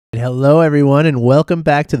Hello, everyone, and welcome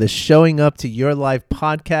back to the Showing Up to Your Life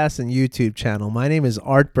podcast and YouTube channel. My name is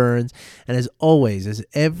Art Burns, and as always, as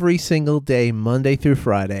every single day, Monday through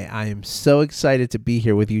Friday, I am so excited to be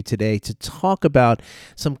here with you today to talk about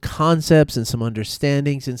some concepts and some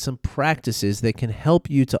understandings and some practices that can help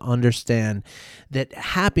you to understand that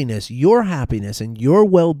happiness and your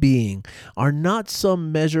well-being are not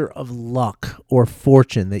some measure of luck or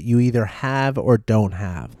fortune that you either have or don't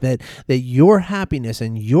have. That your happiness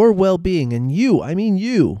and your well-being, and your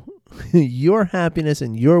happiness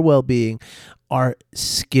and your well-being are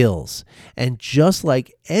skills. And just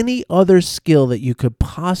like any other skill that you could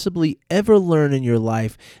possibly ever learn in your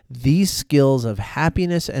life, these skills of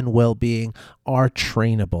happiness and well-being are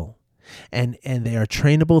trainable. And they are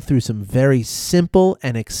trainable through some very simple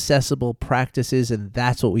and accessible practices, and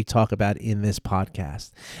that's what we talk about in this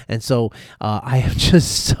podcast. And so I am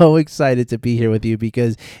just so excited to be here with you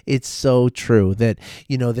because it's so true that,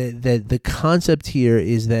 the concept here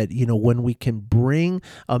is that, when we can bring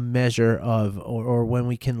a measure of, or when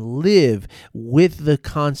we can live with the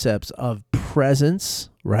concepts of presence,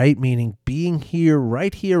 right? Meaning being here,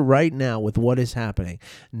 right now with what is happening,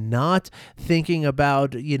 not thinking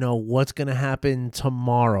about, what's going to happen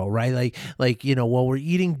tomorrow, right? While we're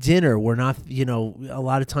eating dinner, we're not, a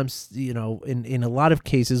lot of times, in a lot of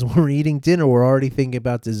cases, when we're eating dinner, we're already thinking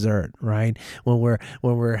about dessert, right? When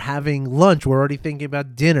we're having lunch, we're already thinking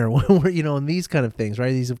about dinner, when we're, and these kind of things,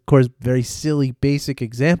 right? These, of course, very silly, basic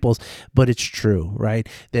examples, but it's true, right?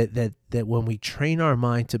 That when we train our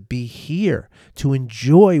mind to be here, to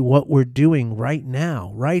enjoy what we're doing right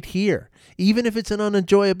now, right here, even if it's an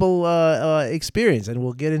unenjoyable experience, and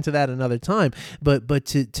we'll get into that another time, but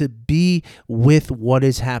to be with what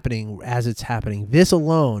is happening as it's happening, this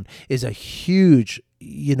alone is a huge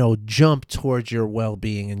jump towards your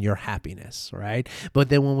well-being and your happiness, right? But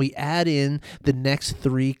then when we add in the next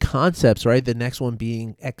three concepts, right? The next one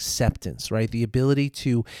being acceptance, right? The ability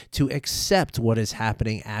to accept what is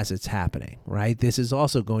happening as it's happening, right? This is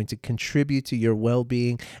also going to contribute to your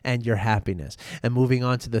well-being and your happiness. And moving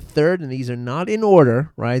on to the third, and these are not in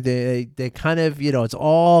order, right? They kind of, it's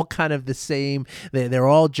all kind of the same. They're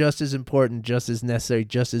all just as important, just as necessary,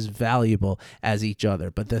 just as valuable as each other.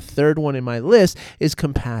 But the third one in my list is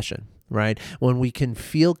compassion, right? When we can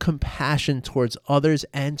feel compassion towards others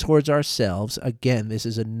and towards ourselves, again, this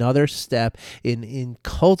is another step in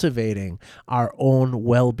cultivating our own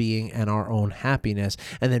well-being and our own happiness.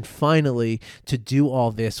 And then finally, to do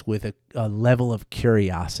all this with a level of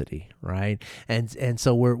curiosity, right? And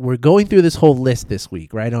so we're going through this whole list this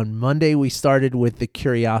week, right? On Monday, we started with the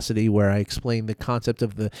curiosity, where I explained the concept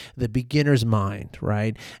of the beginner's mind,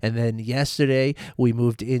 right? And then yesterday, we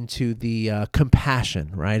moved into the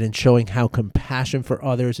compassion, right? And showing how compassion for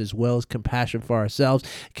others as well as compassion for ourselves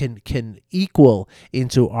can equal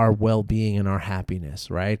into our well-being and our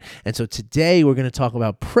happiness, right? And so today, we're going to talk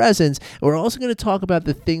about presence. We're also going to talk about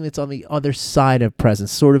the thing that's on the other side of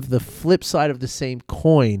presence, sort of the flip side of the same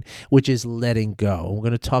coin, which is letting go. We're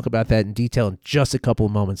going to talk about that in detail in just a couple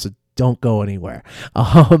of moments, so don't go anywhere.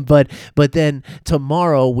 But then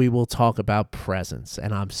tomorrow we will talk about presence,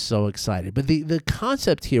 and I'm so excited. But the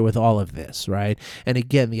concept here with all of this, right? And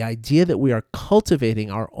again, the idea that we are cultivating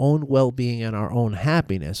our own well-being and our own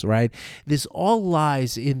happiness, right? This all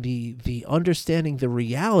lies in the understanding, the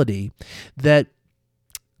reality that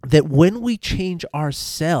when we change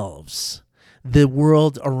ourselves, the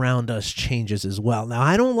world around us changes as well. Now,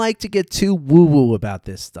 I don't like to get too woo-woo about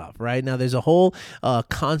this stuff, right? Now, there's a whole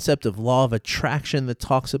concept of law of attraction that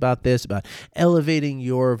talks about this, about elevating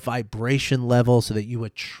your vibration level so that you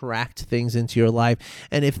attract things into your life.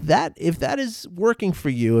 And if that is working for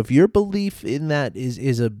you, if your belief in that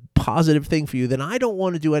is a positive thing for you, then I don't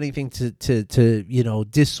want to do anything to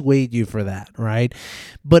dissuade you for that, right?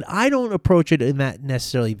 But I don't approach it in that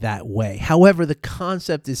necessarily that way. However, the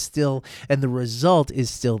concept is still, and the result is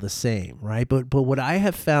still the same, right? But what I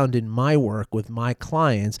have found in my work with my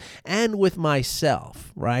clients and with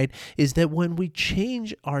myself, right, is that when we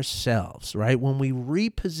change ourselves, right, when we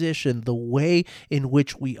reposition the way in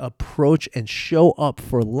which we approach and show up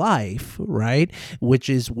for life, right, which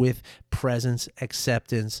is with presence,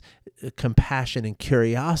 acceptance, compassion, and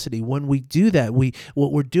curiosity, when we do that,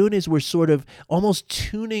 what we're doing is we're sort of almost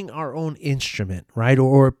tuning our own instrument, right,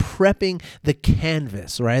 or prepping the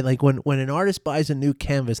canvas, right? Like when an artist buys a new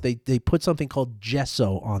canvas, they put something called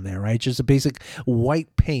gesso on there, right? Just a basic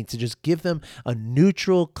white paint to just give them a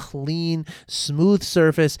neutral, clean, smooth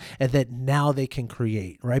surface, and that now they can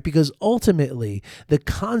create, right? Because ultimately, the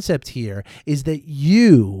concept here is that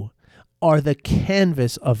you are the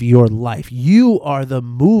canvas of your life. You are the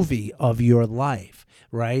movie of your life,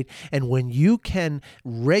 right? And when you can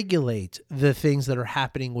regulate the things that are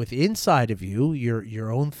happening within inside of you,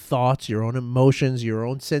 your own thoughts, your own emotions, your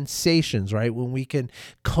own sensations, right? When we can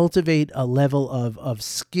cultivate a level of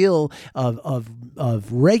skill of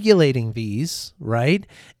regulating these, right?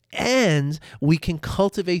 And we can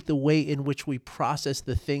cultivate the way in which we process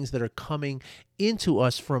the things that are coming into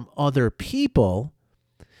us from other people,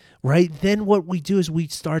 right? Then what we do is we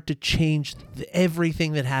start to change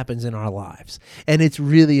everything that happens in our lives. And it's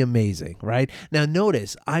really amazing, right? Now,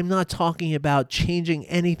 notice, I'm not talking about changing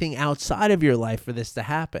anything outside of your life for this to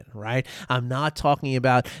happen, right? I'm not talking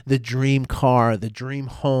about the dream car, the dream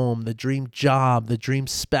home, the dream job, the dream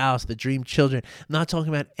spouse, the dream children. I'm not talking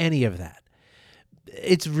about any of that.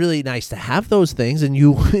 It's really nice to have those things, and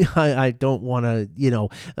I don't want to,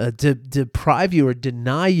 deprive you or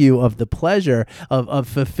deny you of the pleasure of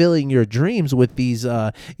fulfilling your dreams with these,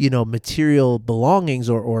 material belongings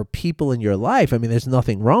or people in your life. I mean, there's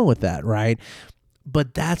nothing wrong with that, right?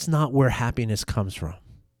 But that's not where happiness comes from,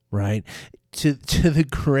 right? To the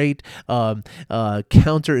great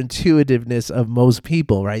counterintuitiveness of most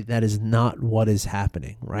people, right? That is not what is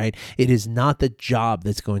happening, right? It is not the job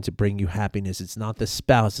that's going to bring you happiness. It's not the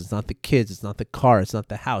spouse. It's not the kids. It's not the car. It's not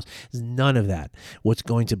the house. It's none of that. What's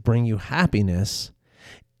going to bring you happiness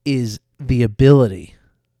is the ability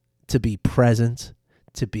to be present,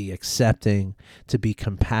 to be accepting, to be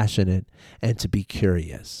compassionate, and to be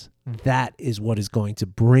curious. That is what is going to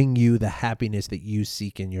bring you the happiness that you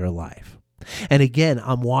seek in your life. And again,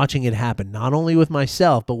 I'm watching it happen, not only with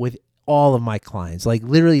myself, but with all of my clients. Like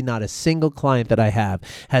literally not a single client that I have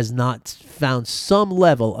has not found some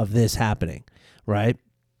level of this happening, right?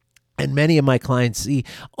 And many of my clients see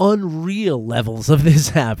unreal levels of this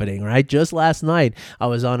happening, right? Just last night, I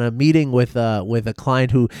was on a meeting with a client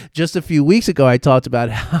who just a few weeks ago, I talked about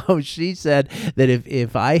how she said that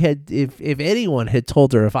if anyone had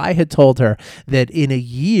told her, if I had told her that in a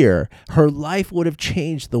year her life would have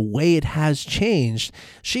changed the way it has changed,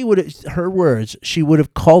 she would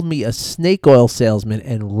have called me a snake oil salesman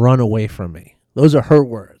and run away from me. Those are her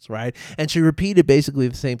words, right? And she repeated basically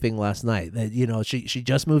the same thing last night, that, she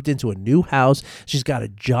just moved into a new house. She's got a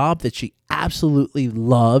job that she absolutely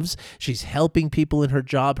loves. She's helping people in her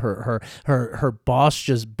job. Her boss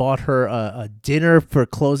just bought her a dinner for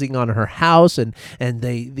closing on her house. And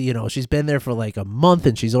she's been there for like a month,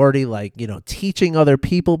 and she's already teaching other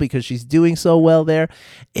people because she's doing so well there.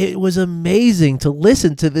 It was amazing to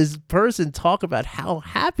listen to this person talk about how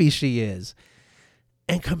happy she is.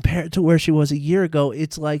 And compared to where she was a year ago,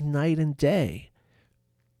 it's like night and day.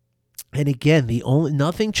 And again,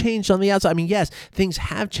 nothing changed on the outside. I mean, yes, things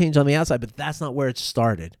have changed on the outside, but that's not where it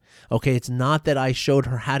started. Okay, it's not that I showed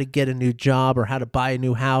her how to get a new job or how to buy a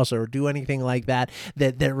new house or do anything like that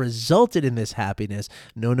resulted in this happiness.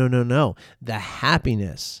 No. The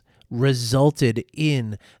happiness resulted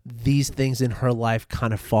in these things in her life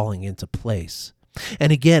kind of falling into place.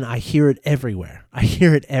 And again, I hear it everywhere.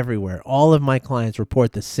 All of my clients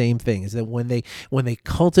report the same thing, is that when they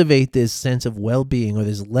cultivate this sense of well-being or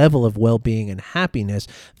this level of well-being and happiness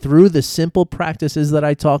through the simple practices that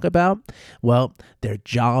I talk about, well, their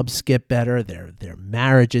jobs get better, their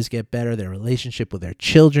marriages get better, their relationship with their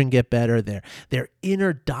children get better, their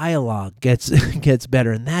inner dialogue gets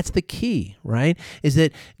better. And that's the key, right? Is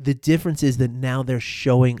that the difference is that now they're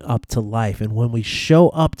showing up to life. And when we show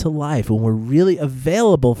up to life, when we're really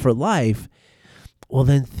available for life, well,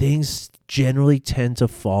 then things generally tend to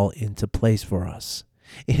fall into place for us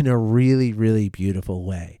in a really, really beautiful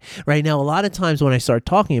way. Right now, a lot of times when I start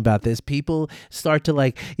talking about this, people start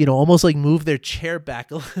to almost move their chair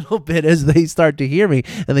back a little bit as they start to hear me.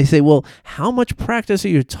 And they say, well, how much practice are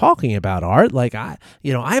you talking about, Art? I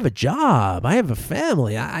have a job, I have a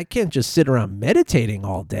family. I can't just sit around meditating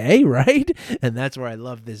all day, right? And that's where I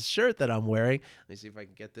love this shirt that I'm wearing. Let me see if I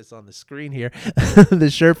can get this on the screen here. The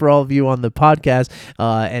shirt for all of you on the podcast,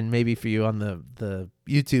 and maybe for you on the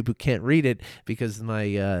YouTube who can't read it because my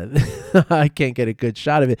I can't get a good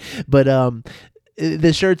shot of it. But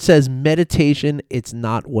the shirt says, meditation, it's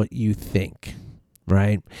not what you think.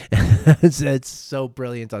 Right? It's so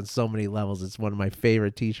brilliant on so many levels. It's one of my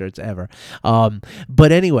favorite t-shirts ever.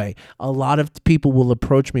 But anyway, a lot of people will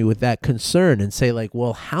approach me with that concern and say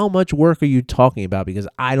well, how much work are you talking about? Because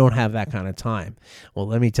I don't have that kind of time. Well,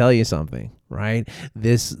 let me tell you something, right?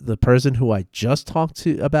 The person who I just talked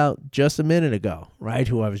to about just a minute ago, right?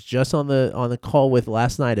 Who I was just on the call with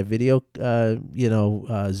last night, a video,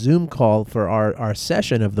 Zoom call for our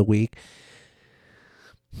session of the week.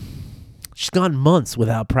 She's gone months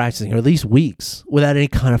without practicing, or at least weeks, without any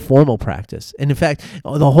kind of formal practice. And in fact,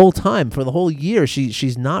 the whole time, for the whole year,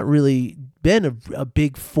 she's not really been a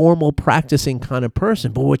big formal practicing kind of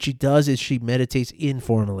person, but what she does is she meditates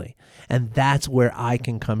informally. And that's where I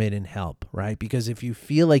can come in and help, right? Because if you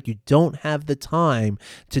feel like you don't have the time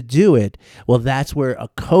to do it, well, that's where a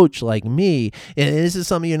coach like me, and this is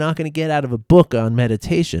something you're not going to get out of a book on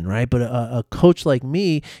meditation, right? But a coach like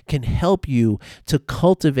me can help you to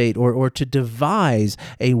cultivate or to devise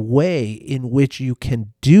a way in which you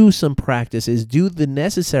can do some practices, do the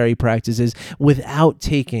necessary practices without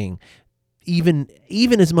taking even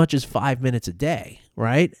as much as 5 minutes a day,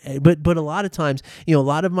 right? But a lot of times, a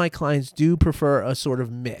lot of my clients do prefer a sort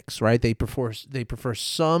of mix, right? They prefer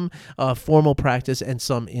some formal practice and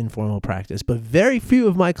some informal practice. But very few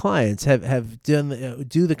of my clients have done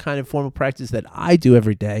do the kind of formal practice that I do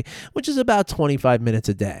every day, which is about 25 minutes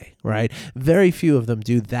a day, right? Very few of them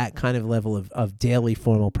do that kind of level of daily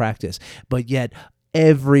formal practice. But yet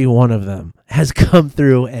every one of them has come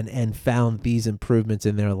through and found these improvements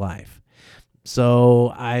in their life.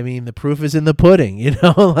 So, I mean, the proof is in the pudding,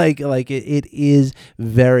 like it is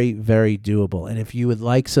very, very doable. And if you would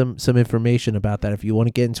like some information about that, if you want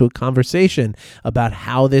to get into a conversation about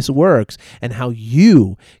how this works and how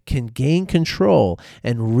you can gain control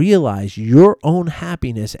and realize your own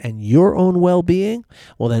happiness and your own well-being,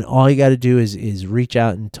 well, then all you got to do is reach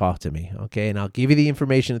out and talk to me. Okay. And I'll give you the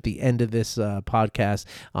information at the end of this podcast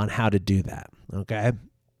on how to do that. Okay.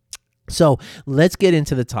 So let's get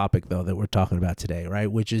into the topic, though, that we're talking about today,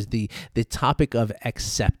 right? Which is the topic of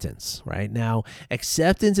acceptance, right? Now,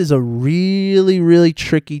 acceptance is a really, really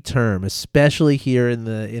tricky term, especially here in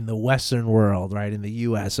the Western world, right? In the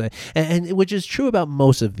U.S., and which is true about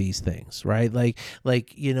most of these things, right? Like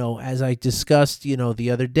as I discussed,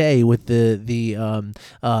 the other day with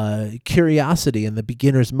the curiosity and the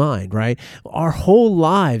beginner's mind, right? Our whole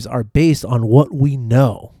lives are based on what we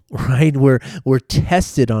know. Right, we're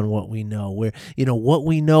tested on what we know. What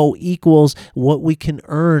we know equals what we can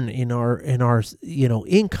earn in our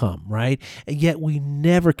income, right? And yet we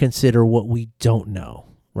never consider what we don't know.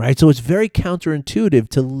 Right. So it's very counterintuitive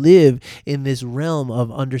to live in this realm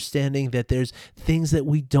of understanding that there's things that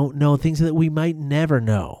we don't know, things that we might never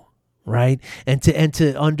know. Right. And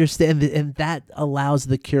to understand that, and that allows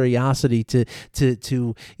the curiosity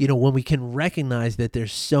to when we can recognize that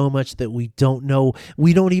there's so much that we don't know,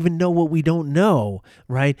 we don't even know what we don't know.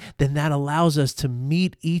 Right. Then that allows us to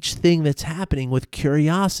meet each thing that's happening with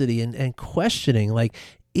curiosity and questioning, like,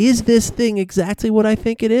 is this thing exactly what I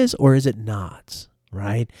think it is, or is it not?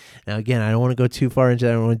 Right. Now, again, I don't want to go too far into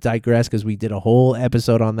that. I don't want to digress because we did a whole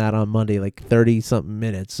episode on that on Monday, like 30 something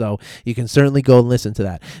minutes. So you can certainly go and listen to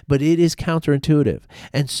that. But it is counterintuitive.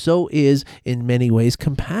 And so is, in many ways,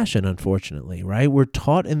 compassion, unfortunately. Right. We're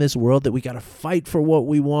taught in this world that we got to fight for what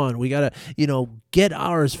we want. We got to, get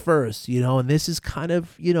ours first, and this is kind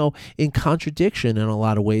of, in contradiction in a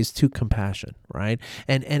lot of ways to compassion. Right.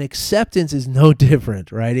 And acceptance is no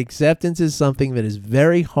different. Right. Acceptance is something that is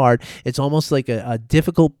very hard. It's almost like a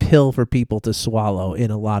difficult pill for people to swallow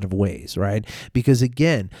in a lot of ways, right? Because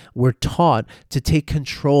again, we're taught to take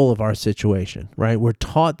control of our situation, right? We're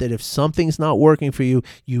taught that if something's not working for you,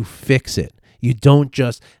 you fix it. You don't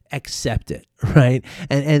just accept it, right?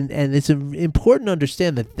 And it's important to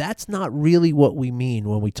understand that that's not really what we mean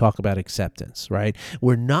when we talk about acceptance, right?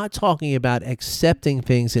 We're not talking about accepting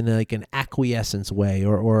things in like an acquiescence way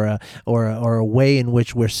or a way in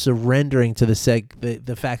which we're surrendering to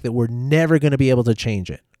the fact that we're never going to be able to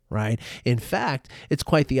change it. Right? In fact, it's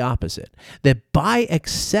quite the opposite. That by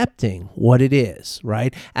accepting what it is,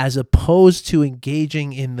 right, as opposed to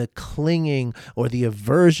engaging in the clinging or the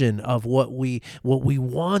aversion of what we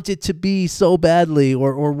want it to be so badly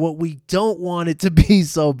or what we don't want it to be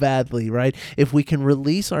so badly, right? If we can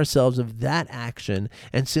release ourselves of that action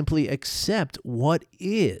and simply accept what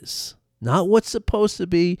is, not what's supposed to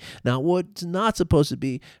be, not what's not supposed to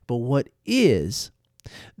be, but what is,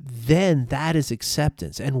 then that is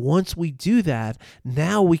acceptance. And once we do that,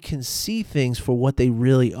 now we can see things for what they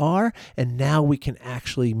really are. And now we can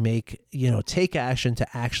actually take action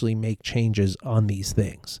to actually make changes on these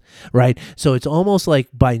things, right? So it's almost like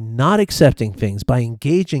by not accepting things, by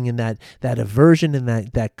engaging in that aversion and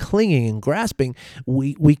that clinging and grasping,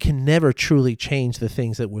 we can never truly change the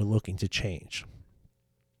things that we're looking to change,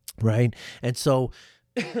 right? And so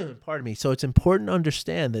pardon me. So it's important to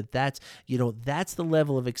understand that that's the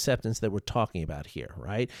level of acceptance that we're talking about here,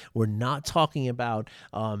 right? We're not talking about,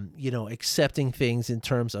 accepting things in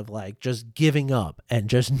terms of like just giving up and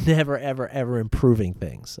just never, ever, ever improving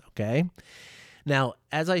things. Okay. Now,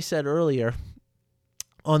 as I said earlier,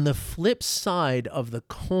 on the flip side of the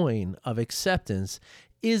coin of acceptance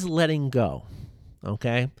is letting go.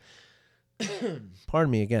 Okay.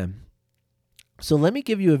 Pardon me again. So let me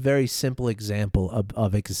give you a very simple example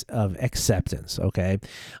of acceptance, okay?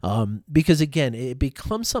 Because again, it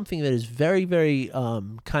becomes something that is very, very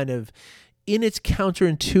kind of in its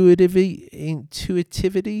counterintuitivity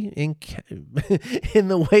in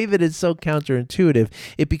the way that it's so counterintuitive,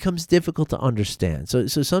 it becomes difficult to understand. So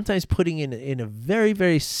sometimes putting in a very,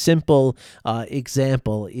 very simple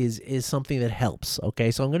example is something that helps. Okay,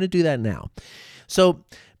 so I'm going to do that now. So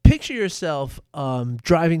picture yourself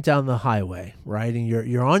driving down the highway, right? And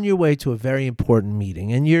you're on your way to a very important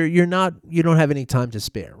meeting, and you don't have any time to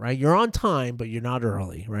spare, right? You're on time, but you're not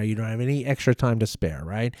early, right? You don't have any extra time to spare,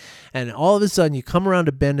 right? And all of a sudden you come around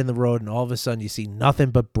a bend in the road, and all of a sudden you see nothing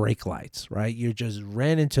but brake lights, right? You just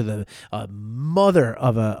ran into the mother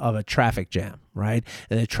of a traffic jam, right?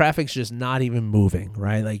 And the traffic's just not even moving,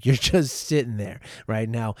 right? Like you're just sitting there, right?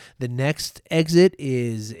 Now the next exit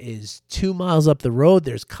is 2 miles up the road.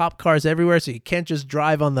 There's cop cars everywhere, so you can't just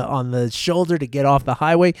drive on the shoulder to get off the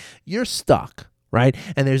highway. You're stuck, right?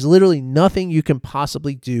 And there's literally nothing you can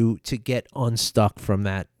possibly do to get unstuck from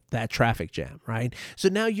that traffic jam, right? So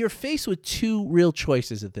now you're faced with two real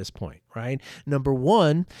choices at this point, right? Number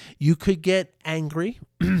one, you could get angry,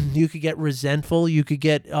 you could get resentful, you could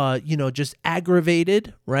get, just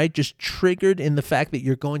aggravated, right? Just triggered in the fact that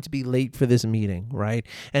you're going to be late for this meeting, right?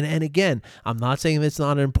 And again, I'm not saying it's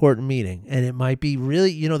not an important meeting, and it might be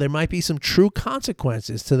really, there might be some true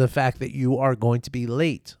consequences to the fact that you are going to be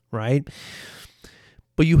late, right?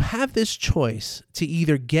 But you have this choice to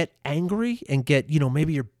either get angry and get,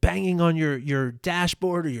 maybe you're banging on your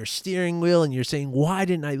dashboard or your steering wheel and you're saying, why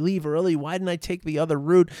didn't I leave early? Why didn't I take the other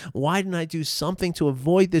route? Why didn't I do something to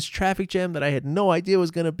avoid this traffic jam that I had no idea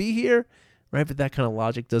was going to be here? Right? But that kind of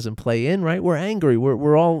logic doesn't play in, right? We're angry.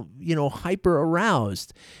 We're all, hyper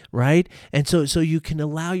aroused, right? And so you can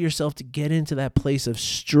allow yourself to get into that place of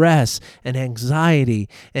stress and anxiety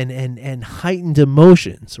and heightened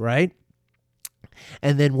emotions, right?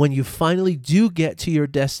 And then when you finally do get to your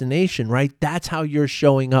destination, right, that's how you're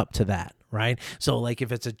showing up to that, right? So like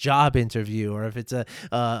if it's a job interview or if it's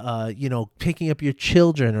picking up your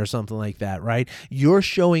children or something like that, right, you're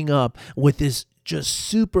showing up with this just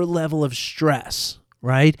super level of stress,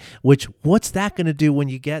 right? Which what's that going to do when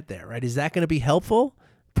you get there, right? Is that going to be helpful?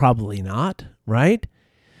 Probably not, right?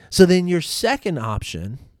 So then your second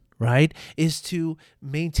option, right, is to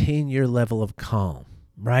maintain your level of calm.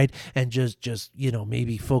 Right? And just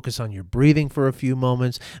maybe focus on your breathing for a few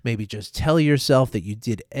moments. Maybe just tell yourself that you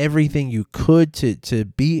did everything you could to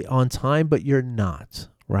be on time, but you're not,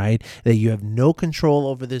 right? That you have no control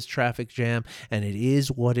over this traffic jam and it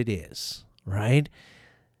is what it is, right?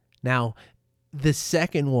 Now, the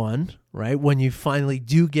second one, right, when you finally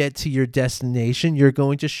do get to your destination, you're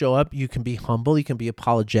going to show up. You can be humble. You can be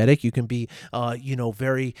apologetic. You can be,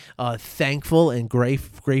 very thankful and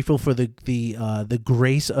grateful for the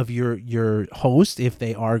grace of your host, if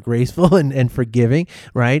they are graceful and forgiving,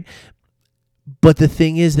 right? But the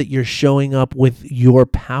thing is that you're showing up with your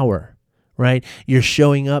power. Right? You're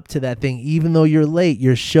showing up to that thing. Even though you're late,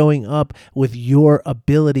 you're showing up with your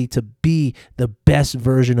ability to be the best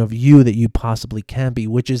version of you that you possibly can be,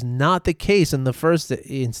 which is not the case in the first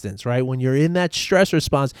instance, right? When you're in that stress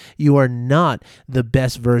response, you are not the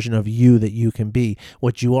best version of you that you can be.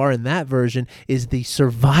 What you are in that version is the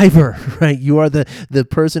survivor, right? You are the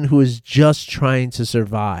person who is just trying to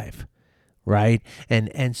survive, right?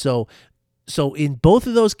 And so in both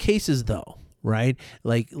of those cases, though, right?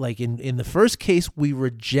 Like in the first case, we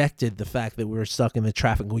rejected the fact that we were stuck in the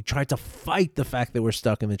traffic. We tried to fight the fact that we're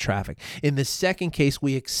stuck in the traffic. In the second case,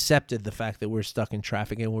 we accepted the fact that we're stuck in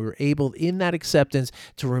traffic, and we were able, in that acceptance,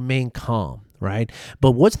 to remain calm, right?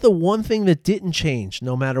 But what's the one thing that didn't change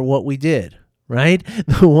no matter what we did? Right?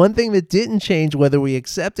 The one thing that didn't change, whether we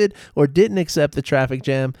accepted or didn't accept the traffic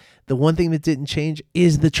jam, the one thing that didn't change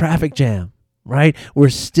is the traffic jam. Right? We're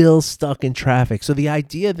still stuck in traffic. So the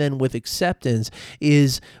idea then with acceptance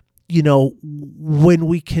is, when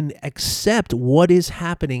we can accept what is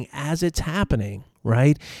happening as it's happening,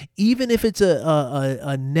 right? Even if it's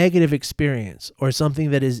a negative experience or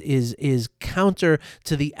something that is counter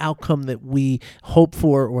to the outcome that we hope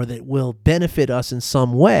for or that will benefit us in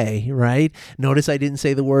some way, right? Notice I didn't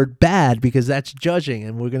say the word bad because that's judging,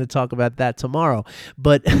 and we're going to talk about that tomorrow.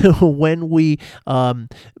 But when we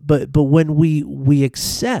when we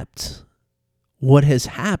accept what has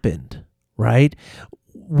happened, right?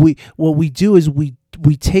 What we do is we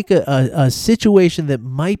take a situation that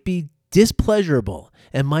might be displeasurable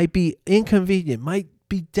and might be inconvenient, might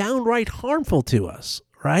be downright harmful to us,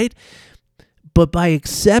 right? But by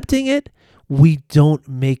accepting it, we don't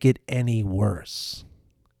make it any worse.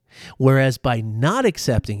 Whereas by not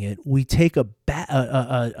accepting it, we take an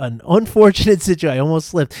unfortunate situation. I almost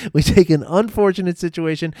slipped. We take an unfortunate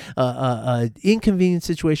situation, an inconvenient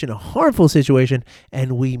situation, a harmful situation,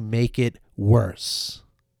 and we make it worse,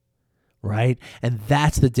 right? And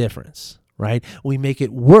that's the difference. Right, we make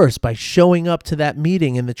it worse by showing up to that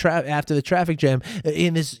meeting in after the traffic jam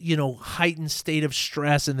in this heightened state of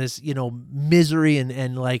stress and this misery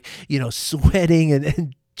and like sweating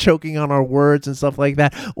and choking on our words and stuff like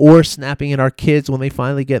that, or snapping at our kids when they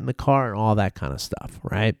finally get in the car and all that kind of stuff,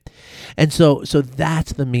 right? And so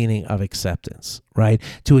that's the meaning of acceptance, right?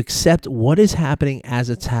 To accept what is happening as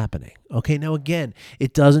it's happening. Okay, now again,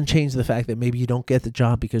 it doesn't change the fact that maybe you don't get the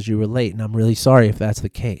job because you were late, and I'm really sorry if that's the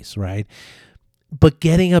case, right? But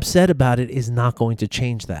getting upset about it is not going to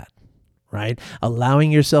change that. Right? Allowing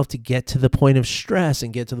yourself to get to the point of stress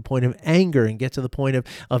and get to the point of anger and get to the point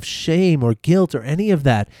of shame or guilt or any of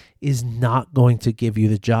that is not going to give you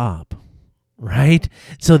the job. Right?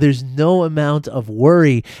 So there's no amount of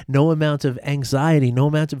worry, no amount of anxiety, no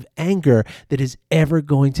amount of anger that is ever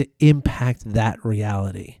going to impact that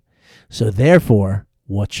reality. So therefore,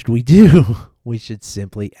 what should we do? We should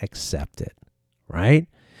simply accept it. Right?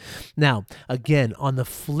 Now, again, on the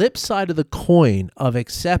flip side of the coin of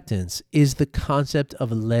acceptance is the concept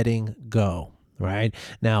of letting go, right?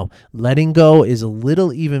 Now, letting go is a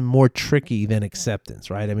little even more tricky than acceptance,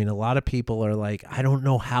 right? I mean, a lot of people are like, I don't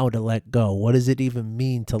know how to let go. What does it even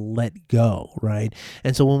mean to let go, right?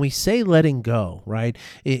 And so when we say letting go, right,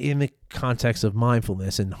 in the context of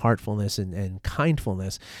mindfulness and heartfulness and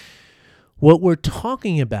kindfulness, what we're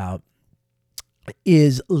talking about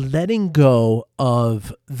is letting go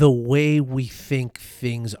of the way we think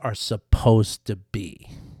things are supposed to be,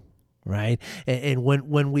 right? And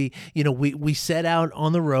when we we set out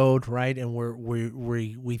on the road, right, and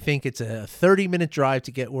we think it's a 30-minute drive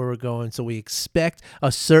to get where we're going, so we expect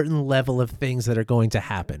a certain level of things that are going to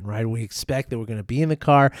happen, right? We expect that we're going to be in the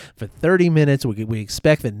car for 30 minutes. We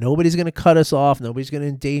expect that nobody's going to cut us off, nobody's going to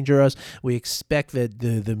endanger us. We expect that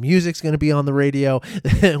the music's going to be on the radio.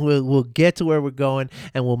 we'll get to where we're going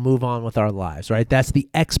and we'll move on with our lives, right? That's the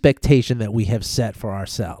expectation that we have set for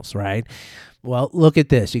ourselves, right? Well, look at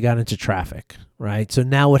this. You got into traffic, right? So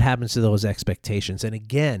now what happens to those expectations? And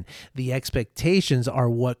again, the expectations are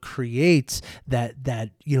what creates that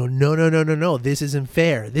no, this isn't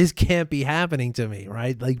fair. This can't be happening to me,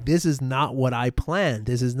 right? Like, this is not what I planned.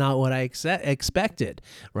 This is not what I expected,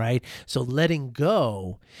 right? So letting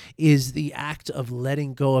go is the act of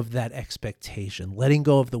letting go of that expectation, letting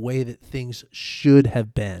go of the way that things should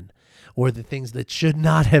have been, or the things that should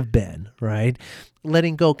not have been, right?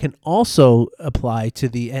 Letting go can also apply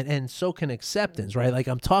to and so can acceptance, right? Like,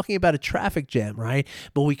 I'm talking about a traffic jam, right?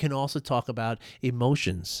 But we can also talk about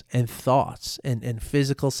emotions and thoughts and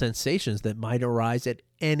physical sensations that might arise at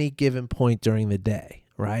any given point during the day,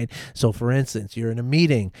 right? So for instance, you're in a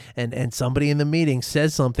meeting and somebody in the meeting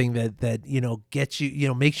says something that gets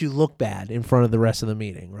you, makes you look bad in front of the rest of the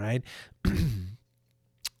meeting, right?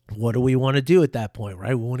 What do we want to do at that point,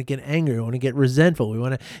 right? We want to get angry. We want to get resentful. We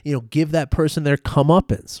want to, give that person their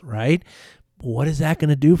comeuppance, right? What is that going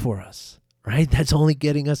to do for us, right? That's only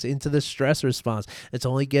getting us into the stress response. It's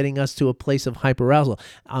only getting us to a place of hyperarousal.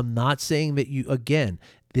 I'm not saying that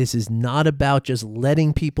this is not about just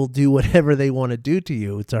letting people do whatever they want to do to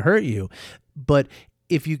you to hurt you, but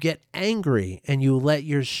if you get angry and you let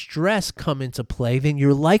your stress come into play, then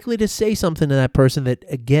you're likely to say something to that person that,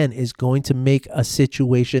 again, is going to make a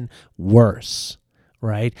situation worse,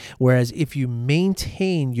 right? Whereas if you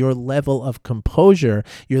maintain your level of composure,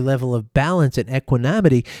 your level of balance and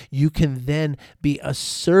equanimity, you can then be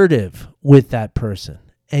assertive with that person.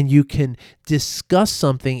 And you can discuss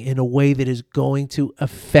something in a way that is going to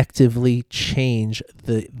effectively change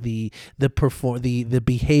the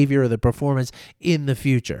behavior or the performance in the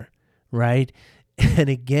future, right? And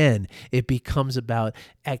again, it becomes about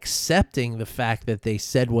accepting the fact that they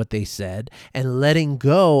said what they said and letting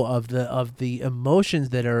go of the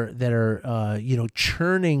emotions that are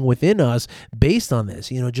churning within us based on this.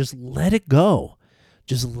 Just let it go.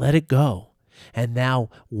 Just let it go. And now,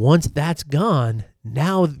 once that's gone,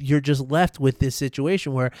 now you're just left with this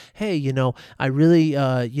situation where, hey, I really,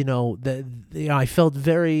 I felt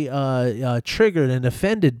very triggered and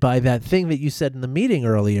offended by that thing that you said in the meeting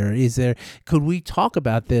earlier. Could we talk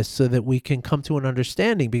about this so that we can come to an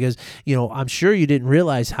understanding? Because, I'm sure you didn't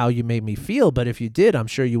realize how you made me feel, but if you did, I'm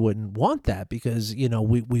sure you wouldn't want that because,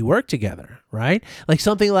 we work together, right? Like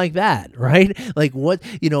something like that, right? Like what,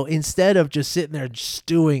 instead of just sitting there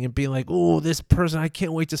stewing and being like, oh, this person, I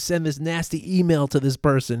can't wait to send this nasty email to this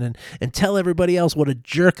person and tell everybody else what a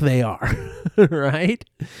jerk they are, right?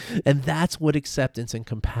 And that's what acceptance and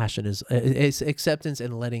compassion is acceptance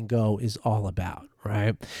and letting go is all about,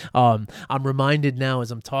 right? I'm reminded now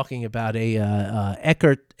as I'm talking about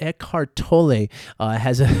Eckhart Tolle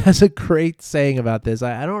has a great saying about this.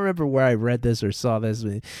 I don't remember where I read this or saw this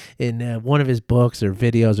in one of his books or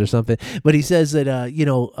videos or something, but he says that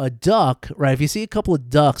a duck, right? If you see a couple of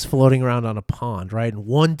ducks floating around on a pond, right, and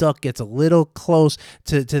one duck gets a little close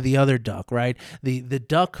to the other duck, right? The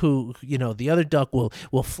duck the other duck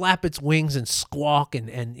will flap its wings and squawk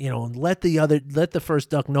and let the first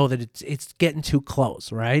duck know that it's getting too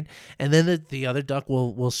close, right? And then the other duck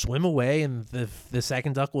will swim away, and the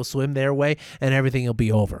second duck will swim their way, and everything will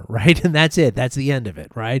be over, right? And that's it. That's the end of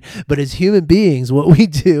it, right? But as human beings, what we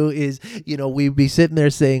do is, we'd be sitting there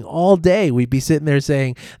saying all day, we'd be sitting there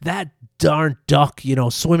saying, that darn duck,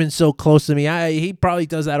 swimming so close to me. He probably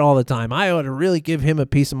does that all the time. I ought to really give him a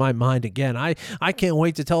piece of my mind again. I can't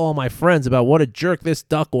wait to tell all my friends about what a jerk this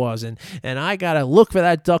duck was, and I gotta look for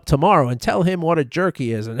that duck tomorrow and tell him what a jerk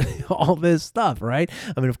he is, and all this stuff, right?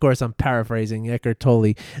 I mean, of course, I'm paraphrasing. Eckhart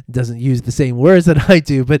Tolle doesn't use the same words that I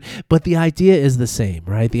do, but the idea is the same,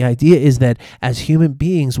 right? The idea is that as human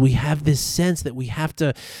beings, we have this sense that we have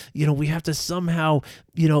to somehow,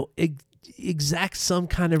 exact some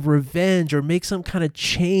kind of revenge or make some kind of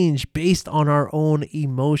change based on our own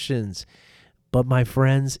emotions. But my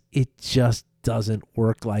friends, it just doesn't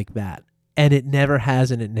work like that. And it never has,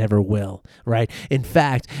 and it never will, right? In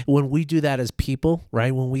fact, when we do that as people,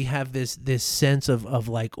 right, when we have this sense of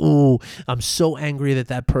like, oh, I'm so angry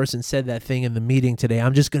that person said that thing in the meeting today,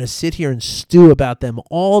 I'm just going to sit here and stew about them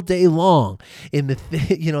all day long. In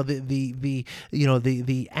the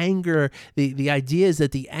anger, the idea is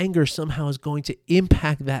that the anger somehow is going to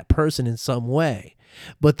impact that person in some way.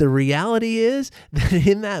 But the reality is that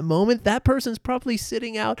in that moment, that person's probably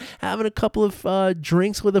sitting out having a couple of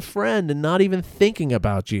drinks with a friend and not even thinking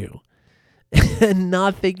about you and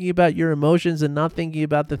not thinking about your emotions and not thinking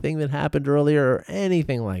about the thing that happened earlier or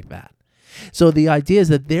anything like that. So the idea is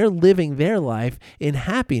that they're living their life in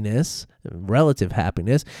happiness, relative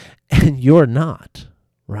happiness, and you're not,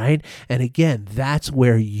 right? And again, that's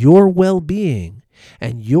where your well-being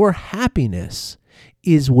and your happiness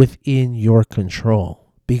is within your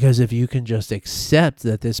control. Because if you can just accept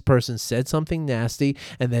that this person said something nasty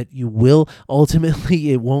and that you will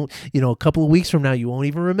ultimately, it won't, a couple of weeks from now, you won't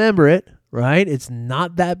even remember it, right? It's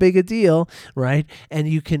not that big a deal, right? And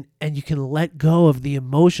you can let go of the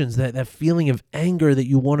emotions, that feeling of anger that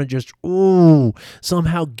you want to just,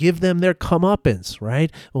 somehow give them their comeuppance,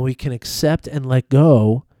 right? When we can accept and let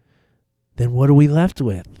go, then what are we left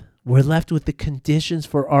with? We're left with the conditions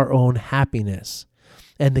for our own happiness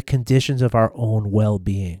and the conditions of our own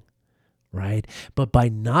well-being, right? But by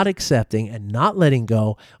not accepting and not letting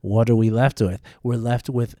go, what are we left with? We're left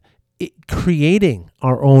with creating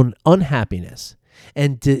our own unhappiness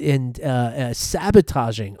and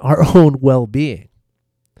sabotaging our own well-being.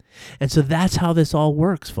 And so that's how this all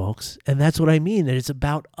works, folks. And that's what I mean. That it's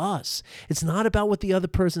about us. It's not about what the other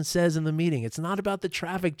person says in the meeting. It's not about the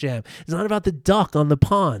traffic jam. It's not about the duck on the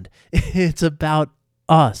pond. It's about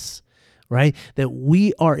us. Right? That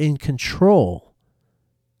we are in control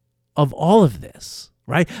of all of this,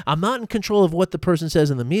 right? I'm not in control of what the person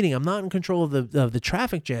says in the meeting. I'm not in control of the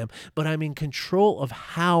traffic jam, but I'm in control of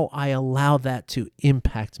how I allow that to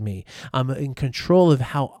impact me. I'm in control of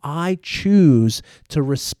how I choose to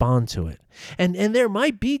respond to it. And there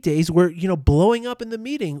might be days where, blowing up in the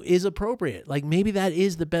meeting is appropriate. Like maybe that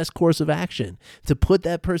is the best course of action, to put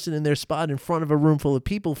that person in their spot in front of a room full of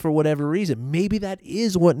people for whatever reason. Maybe that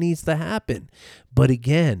is what needs to happen. But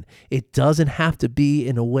again, it doesn't have to be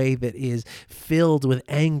in a way that is filled with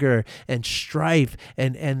anger and strife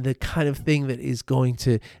and the kind of thing that is going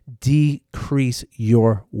to decrease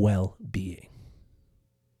your well-being.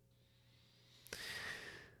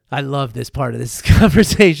 I love this part of this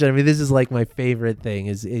conversation. I mean, this is like my favorite thing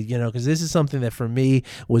because this is something that for me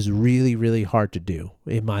was really, really hard to do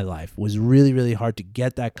in my life, was really, really hard to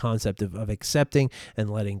get that concept of accepting and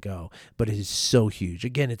letting go. But it is so huge.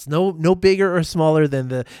 Again, it's no bigger or smaller than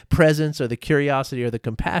the presence or the curiosity or the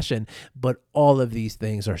compassion, but all of these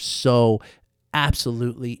things are so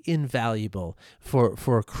absolutely invaluable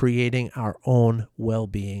for creating our own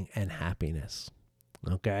well-being and happiness.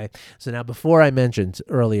 Okay. So now, before I mentioned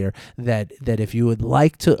earlier that if you would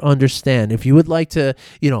like to understand, if you would like to,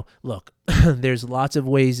 look, there's lots of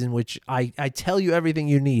ways in which I tell you everything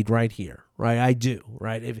you need right here, right? I do,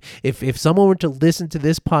 right? If someone were to listen to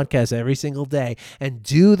this podcast every single day and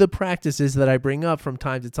do the practices that I bring up from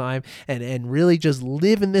time to time and really just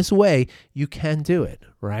live in this way, you can do it,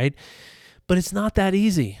 right? But it's not that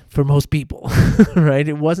easy for most people, right?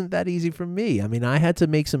 It wasn't that easy for me. I mean, I had to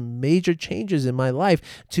make some major changes in my life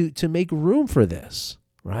to make room for this,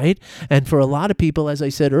 right? And for a lot of people, as I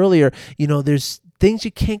said earlier, there's things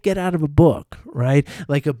you can't get out of a book, right?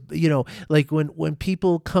 Like like when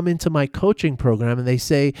people come into my coaching program and they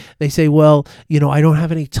say, well, I don't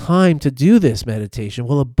have any time to do this meditation.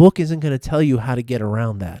 Well, a book isn't going to tell you how to get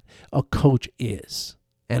around that. A coach is.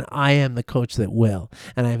 And I am the coach that will.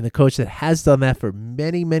 And I am the coach that has done that for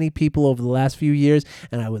many, many people over the last few years.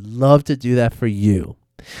 And I would love to do that for you.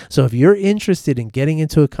 So if you're interested in getting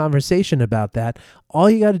into a conversation about that, all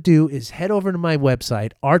you got to do is head over to my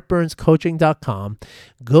website, artburnscoaching.com.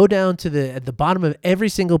 Go down to at the bottom of every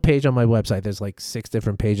single page on my website. There's like 6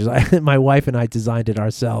 different pages. My wife and I designed it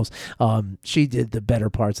ourselves. She did the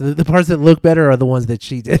better parts. The parts that look better are the ones that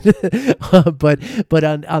she did. But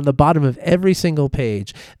on the bottom of every single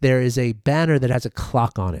page, there is a banner that has a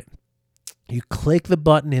clock on it. You click the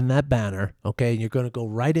button in that banner, okay, and you're going to go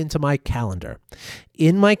right into my calendar.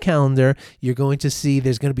 In my calendar, you're going to see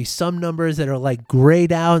there's going to be some numbers that are like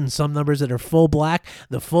grayed out and some numbers that are full black.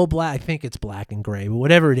 The full black, I think it's black and gray, but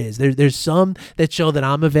whatever it is, there's some that show that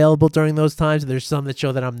I'm available during those times. There's some that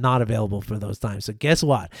show that I'm not available for those times. So guess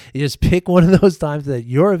what? You just pick one of those times that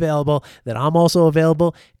you're available, that I'm also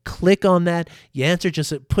available. Click on that. You answer,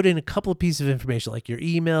 just put in a couple of pieces of information like your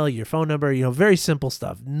email, your phone number, very simple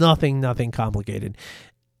stuff. Nothing complicated.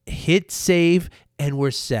 Hit save and we're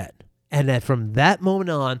set. And then from that moment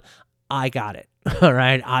on, I got it. All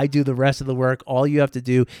right. I do the rest of the work. All you have to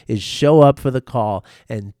do is show up for the call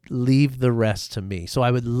and leave the rest to me. So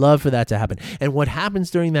I would love for that to happen. And what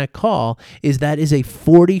happens during that call is that is a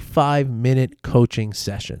 45-minute coaching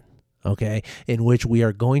session. Okay, in which we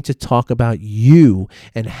are going to talk about you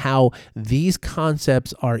and how these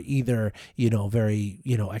concepts are either, very,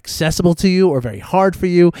 accessible to you or very hard for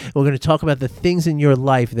you. We're going to talk about the things in your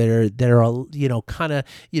life that are, kind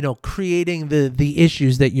of, creating the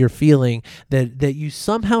issues that you're feeling that you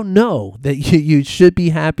somehow know that you should be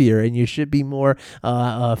happier and you should be more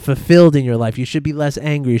fulfilled in your life. You should be less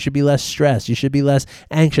angry. You should be less stressed. You should be less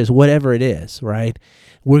anxious, whatever it is, right?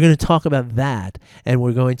 We're going to talk about that, and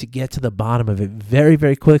we're going to get to the bottom of it very,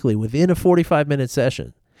 very quickly within a 45-minute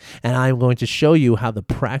session. And I'm going to show you how the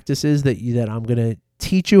practices that I'm going to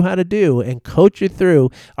teach you how to do and coach you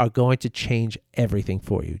through are going to change everything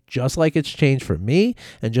for you, just like it's changed for me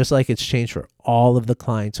and just like it's changed for all of the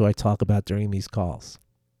clients who I talk about during these calls.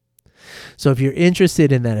 So if you're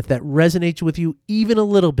interested in that, if that resonates with you even a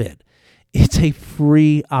little bit, it's a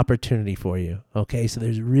free opportunity for you, okay? So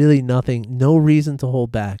there's really no reason to hold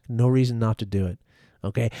back, no reason not to do it,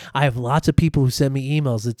 okay? I have lots of people who send me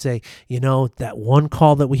emails that say, that one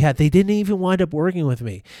call that we had, they didn't even wind up working with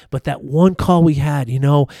me, but that one call we had,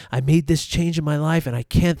 I made this change in my life and I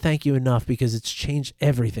can't thank you enough because it's changed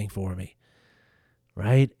everything for me,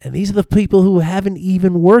 right? And these are the people who haven't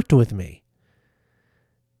even worked with me.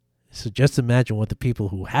 So just imagine what the people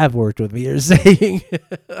who have worked with me are saying.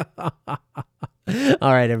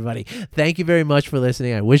 All right, everybody. Thank you very much for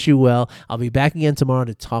listening. I wish you well. I'll be back again tomorrow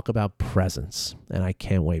to talk about presence, and I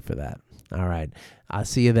can't wait for that. All right. I'll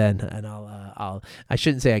see you then, and I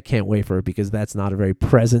shouldn't say I can't wait for it because that's not a very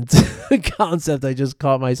present concept. I just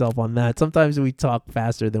caught myself on that. Sometimes we talk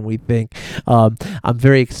faster than we think. I'm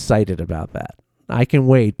very excited about that. I can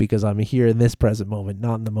wait because I'm here in this present moment,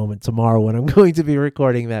 not in the moment tomorrow when I'm going to be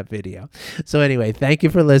recording that video. So anyway, thank you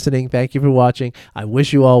for listening. Thank you for watching. I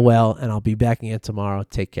wish you all well, and I'll be back again tomorrow.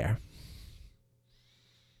 Take care.